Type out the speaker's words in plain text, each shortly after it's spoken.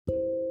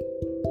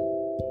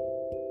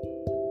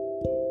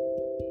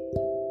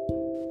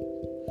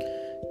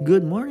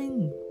Good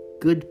morning,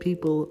 good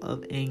people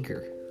of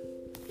Anchor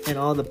and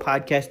all the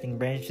podcasting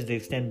branches that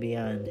extend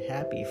beyond.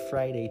 Happy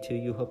Friday to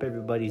you. Hope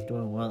everybody's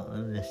doing well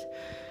on this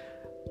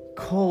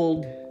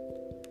cold,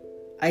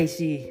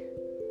 icy,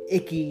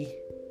 icky,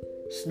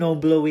 snow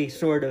blowy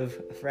sort of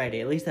Friday.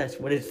 At least that's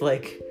what it's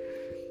like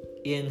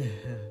in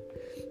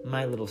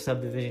my little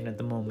subdivision at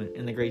the moment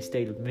in the great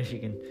state of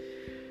Michigan.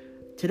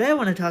 Today I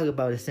want to talk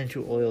about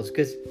essential oils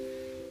because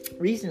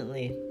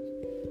recently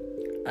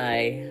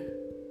I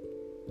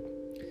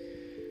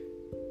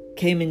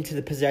came into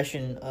the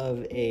possession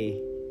of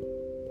a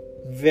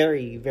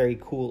very, very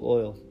cool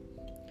oil.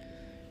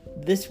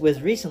 This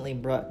was recently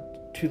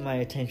brought to my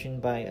attention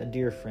by a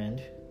dear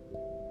friend.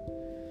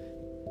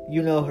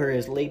 You know her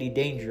as Lady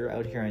Danger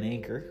out here on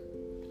Anchor.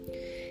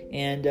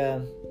 And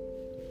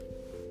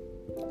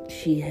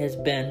she has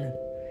been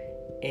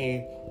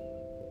a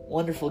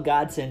wonderful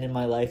godsend in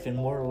my life in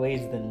more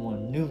ways than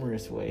one,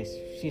 numerous ways.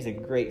 She's a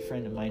great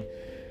friend of mine.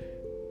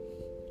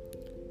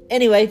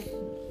 Anyway,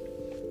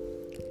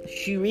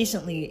 she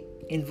recently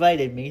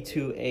invited me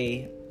to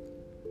a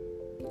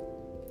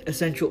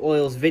essential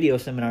oils video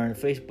seminar on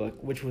Facebook,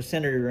 which was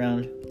centered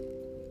around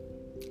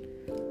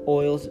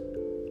oils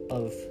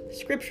of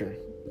scripture.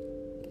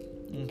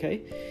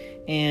 Okay?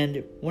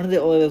 And one of the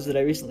oils that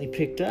I recently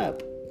picked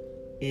up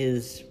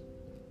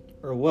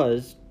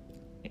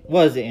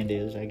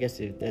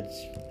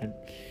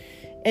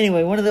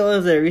Anyway, one of the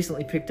oils that I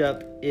recently picked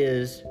up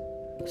is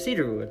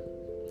cedarwood.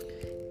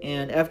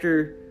 And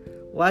after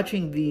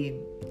watching the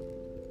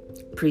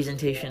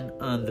presentation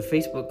on the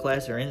Facebook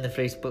class, or in the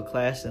Facebook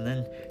class, and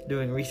then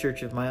doing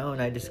research of my own,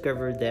 I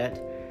discovered that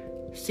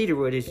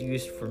cedarwood is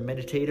used for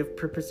meditative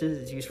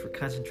purposes, it's used for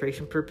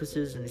concentration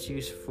purposes, and it's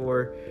used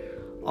for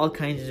all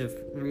kinds of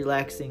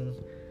relaxing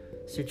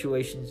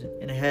situations,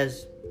 and it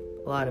has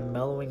a lot of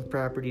mellowing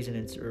properties, and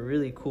it's a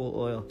really cool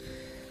oil.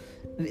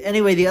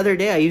 Anyway, the other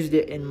day I used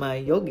it in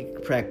my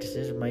yogic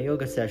practices, my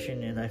yoga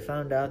session, and I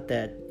found out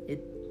that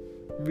it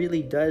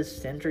really does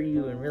center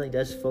you and really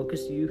does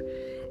focus you.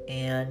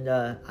 And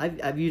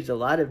I've used a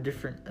lot of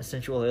different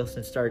essential oils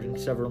since starting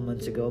several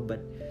months ago,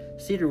 but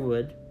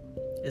cedarwood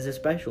is a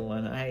special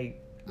one. I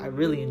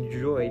really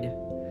enjoyed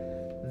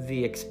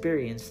the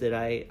experience that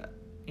I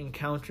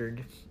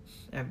encountered,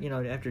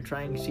 after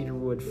trying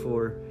cedarwood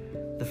for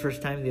the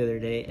first time the other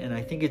day, and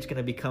I think it's going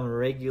to become a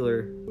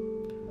regular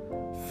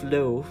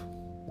flow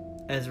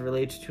as it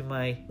relates to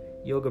my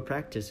yoga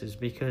practices,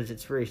 because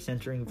it's very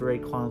centering, very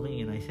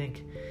calming, and I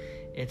think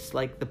it's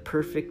like the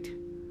perfect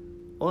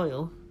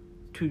oil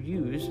to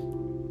use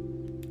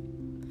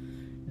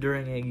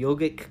during a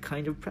yogic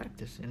kind of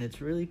practice, and it's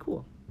really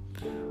cool.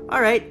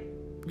 Alright,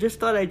 just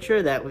thought I'd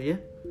share that with you.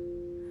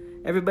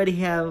 Everybody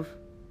have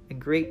a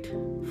great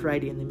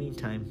Friday in the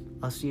meantime.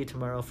 I'll see you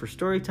tomorrow for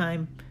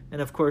Storytime, and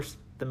of course,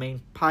 the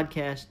main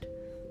podcast,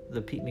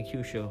 The Pete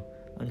McHugh Show.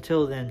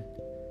 Until then,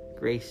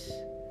 grace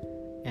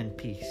and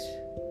peace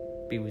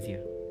be with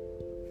you.